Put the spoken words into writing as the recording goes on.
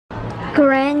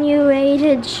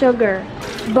granulated sugar,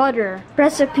 butter,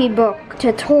 recipe book,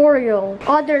 tutorial,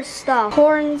 other stuff,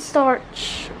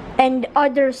 cornstarch, and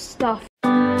other stuff.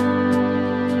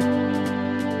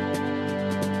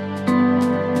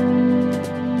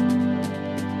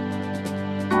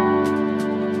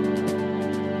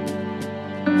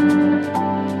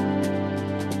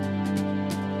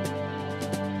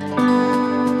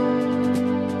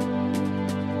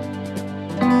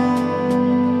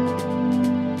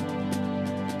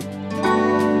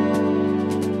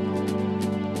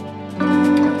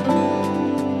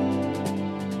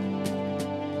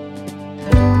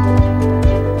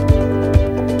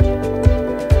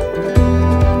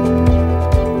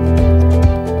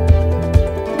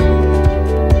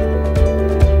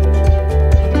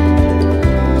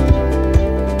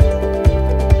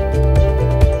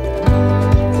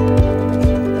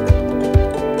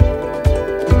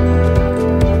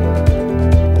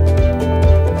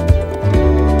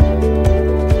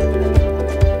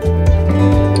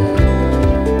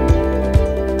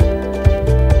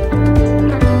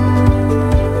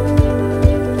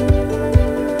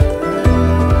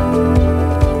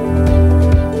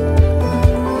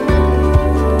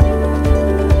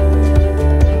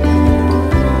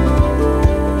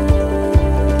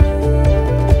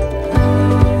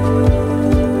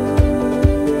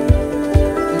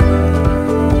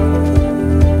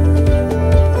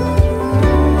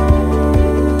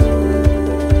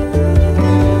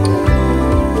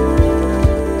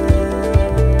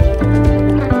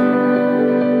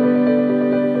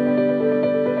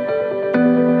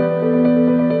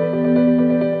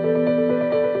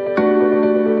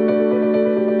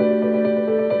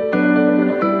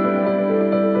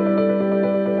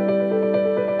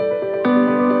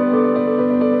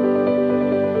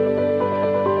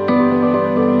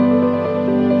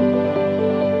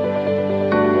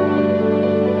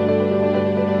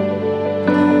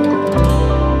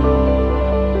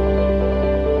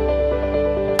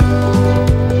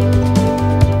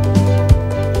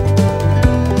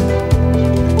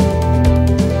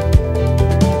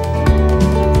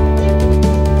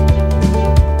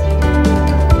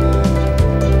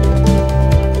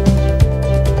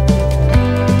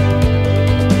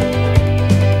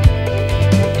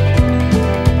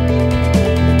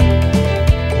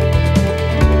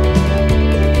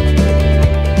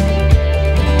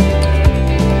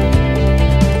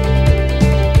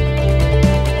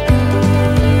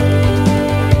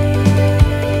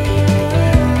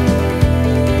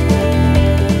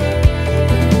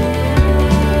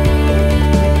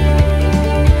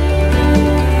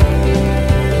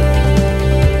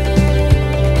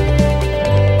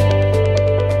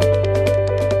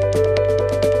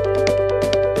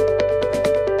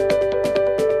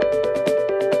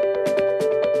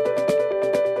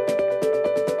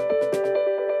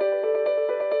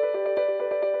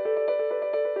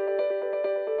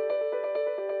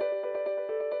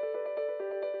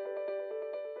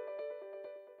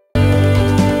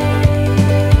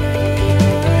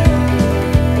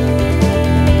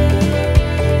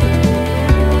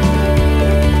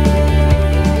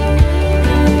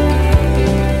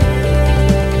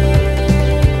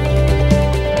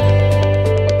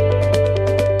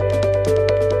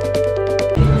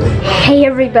 Hey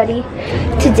everybody,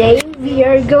 today we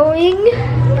are going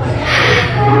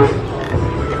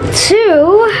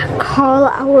to call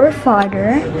our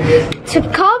father to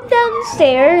come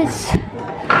downstairs.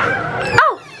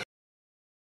 Oh!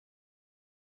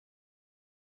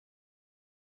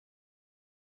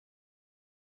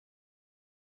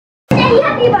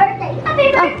 Happy birthday!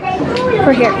 Happy birthday!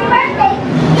 We're here. Happy birthday!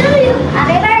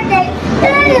 Happy birthday!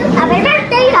 Happy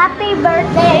birthday! Happy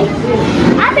birthday!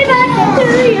 Happy birthday to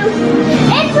you!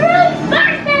 It's Ruth's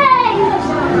birthday!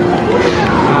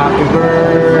 Happy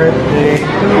birthday!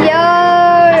 Yo!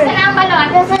 Ang balon.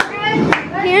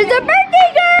 Here's the birthday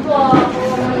girl!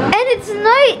 And it's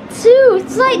night too.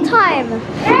 It's night time.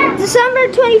 December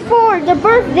 24th, the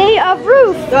birthday of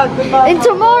Ruth. And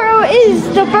tomorrow is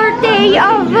the birthday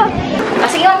of...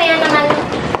 Sige, may naman.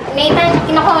 May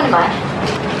kinukuha ba?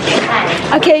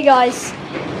 Okay guys.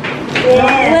 Wait!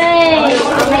 Wait!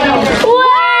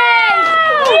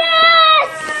 Yes!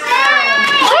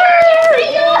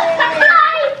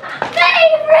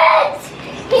 Favorite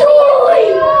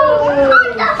toy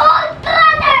on the whole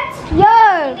planet!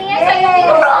 Yo!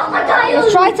 Crocodile!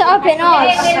 Let's try to open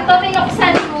ours.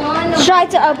 Let's try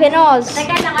to open ours.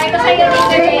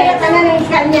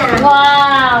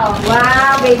 Wow!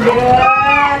 Wow, baby!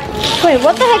 Wait,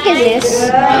 what the heck is this?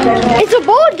 It's a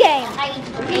board game.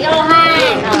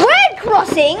 Word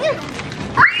crossing?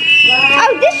 Oh,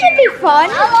 this should be fun.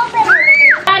 This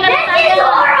is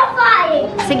horrifying!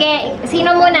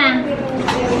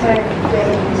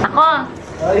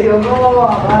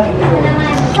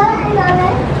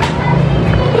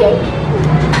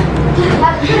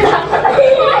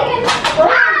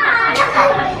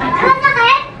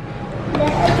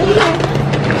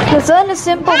 It's not a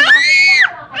simple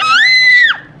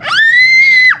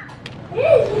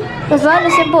It's not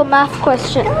a simple math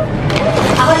question. 6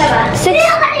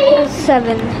 or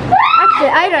 7. Actually,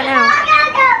 I don't know.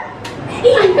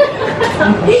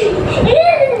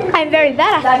 I'm very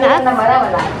bad at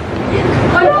math.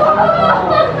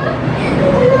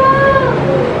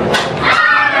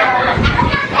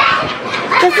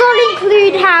 Does not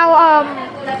include how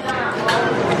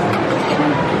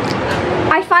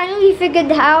I finally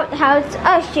figured out how to,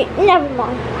 oh shit, never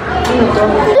mind.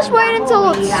 Just wait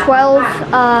until it's 12.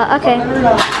 Okay.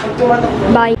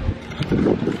 Bye.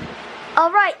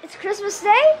 Alright, it's Christmas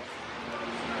Day.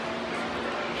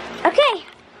 Okay,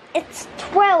 it's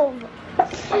 12.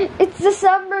 It's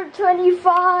December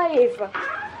 25.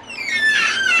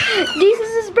 This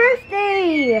is his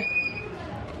birthday.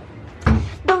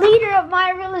 The leader of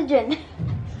my religion.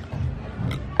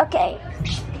 Okay.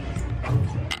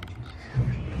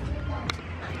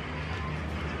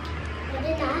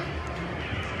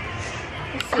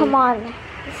 Come on.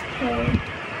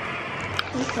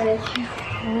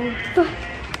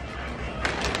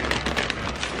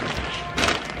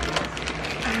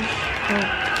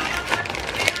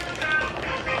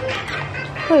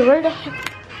 Wait, where the heck?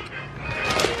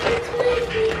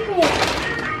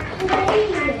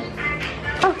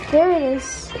 Oh, there it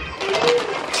is.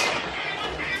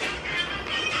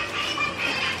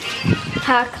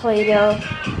 Ha, Play-Doh.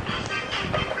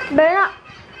 Better not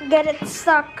get it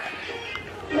stuck.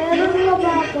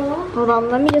 Hold on,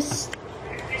 let me just...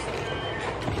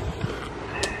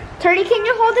 30, can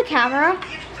you hold the camera?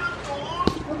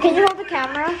 Can you hold the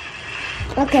camera?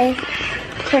 Okay.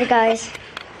 Here, guys.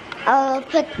 I'll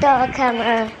put the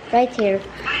camera right here.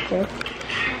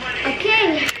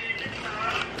 Okay.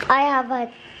 I have a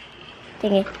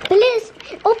thingy. Please,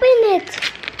 open it.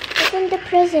 Open the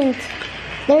present.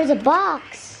 There's a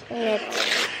box in it.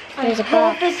 There's a I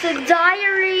hope box. it's a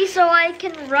diary so I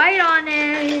can write on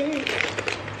it.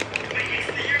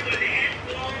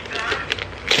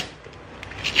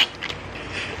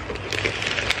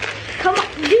 Come on,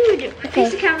 dude.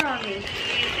 Place the camera on me.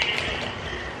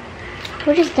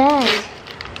 What is that?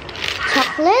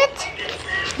 Chocolate?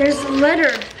 There's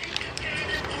litter.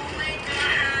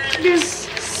 There's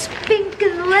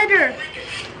stinking litter.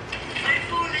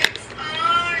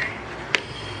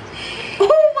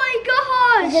 Oh my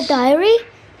gosh! Is a diary?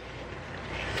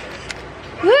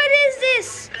 What is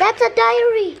this? That's a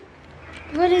diary.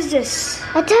 What is this?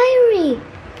 A diary.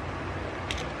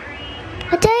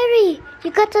 A diary.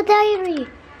 You got a diary.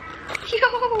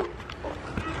 Yo!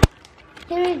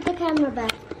 Here is the camera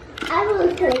back. I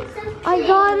will play some clay. I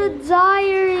got a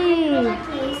diary.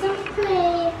 Play some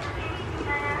clay.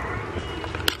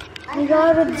 I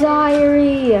got a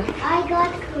diary. I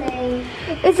got clay.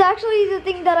 It's actually the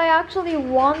thing that I actually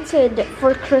wanted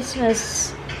for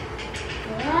Christmas.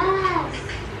 Yes.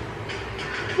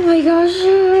 Oh my gosh.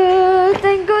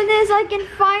 Thank goodness I can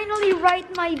finally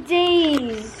write my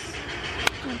days.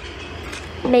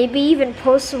 Maybe even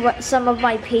post some of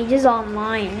my pages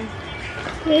online.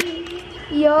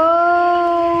 Yo!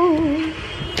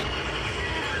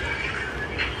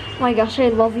 Oh my gosh, I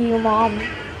love you, Mom.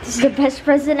 This is the best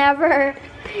present ever.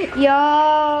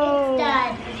 Yo!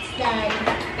 Dad. It's dad.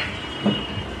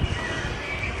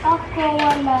 Ako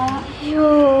wala.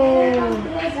 Yo!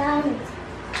 Present.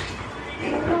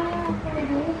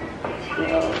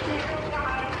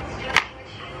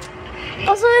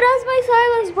 Also, it has my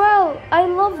style as well. I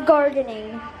love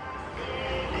gardening.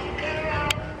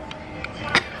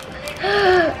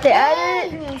 They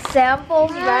added it in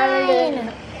samples rather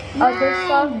than other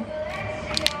stuff.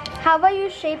 How about you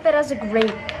shape it as a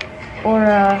grape or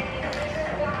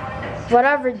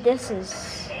whatever this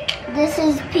is? This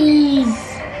is peas.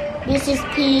 This is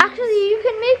peas. Actually, you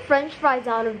can make French fries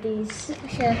out of these.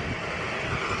 Sure.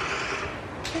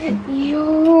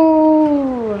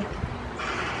 Yo!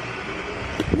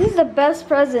 This is the best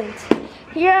present.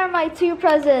 Here are my 2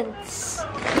 presents.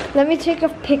 Let me take a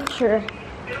picture.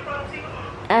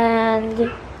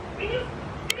 And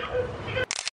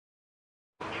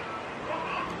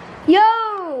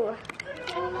yo!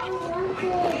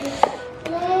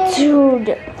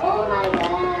 Dude, Oh my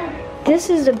god. this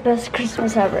is the best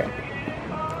Christmas ever.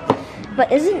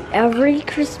 But isn't every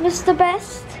Christmas the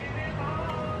best?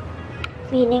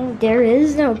 Meaning there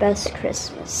is no best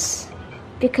Christmas.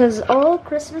 Because all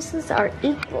Christmases are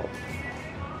equal.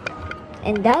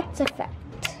 And that's a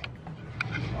fact.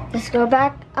 Let's go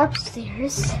back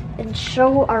upstairs and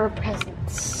show our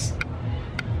presents.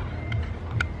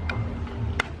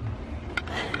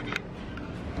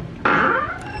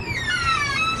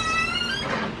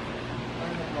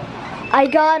 I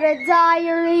got a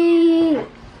diary.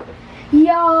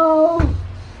 Yo.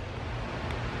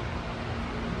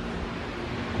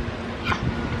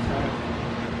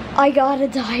 I got a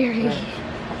diary.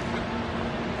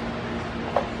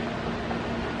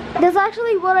 That's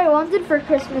actually what I wanted for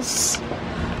Christmas.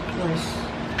 Nice.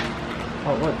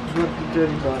 Oh, what did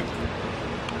Dirty got?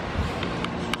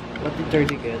 What did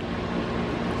Dirty get?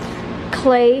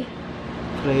 Clay.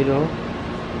 Play-Doh?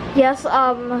 Yes,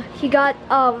 he got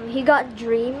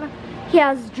Dream. He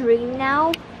has Dream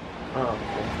now. Oh,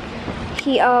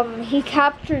 okay. He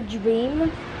captured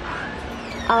Dream.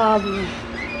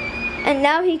 And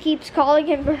now he keeps calling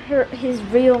him his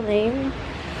real name.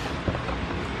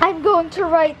 I'm going to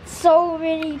write so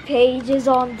many pages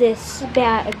on this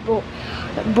bad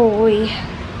boy.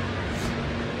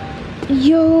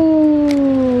 Yo.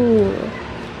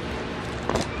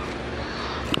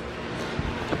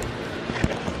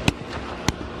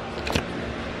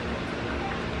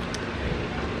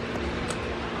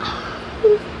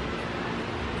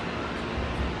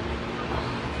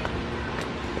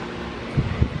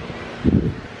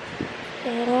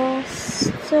 It all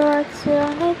starts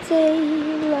on a day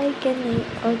like any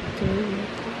other.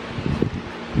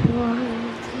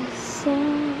 What is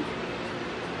sound?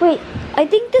 Wait, I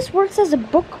think this works as a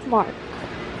bookmark.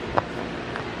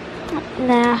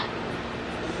 Nah.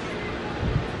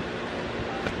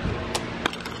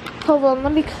 Hold on,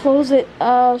 let me close it.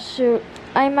 Oh shoot.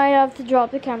 I might have to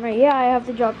drop the camera. Yeah, I have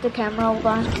to drop the camera. Hold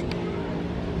on.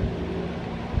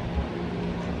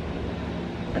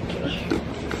 Okay.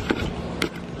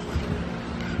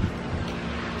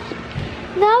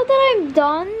 Now that I'm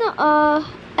done,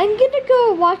 I'm gonna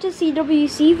go watch a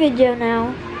CWC video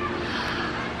now.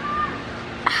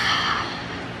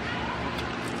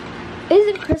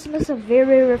 Isn't Christmas a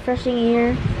very refreshing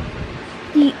year?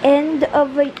 The end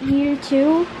of a year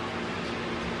too.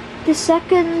 The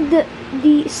second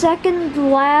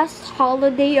last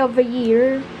holiday of a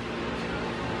year.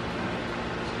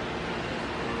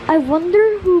 I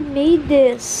wonder who made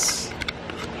this.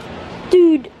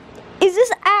 Dude, is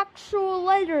this actual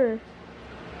letter?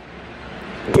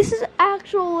 This is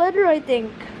actual letter, I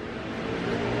think.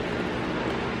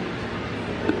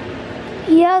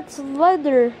 Yeah, it's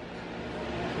leather.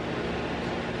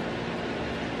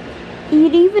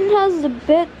 It even has the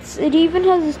bits. It even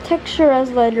has this texture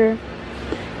as leather.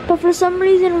 But for some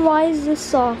reason, why is this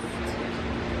soft?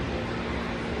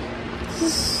 This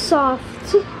is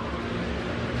soft.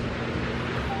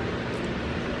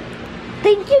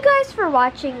 Thank you guys for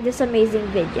watching this amazing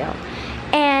video.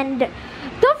 And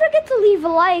don't forget to leave a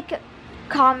like,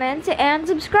 comment, and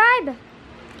subscribe.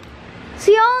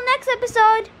 See you all next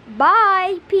episode.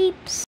 Bye, peeps.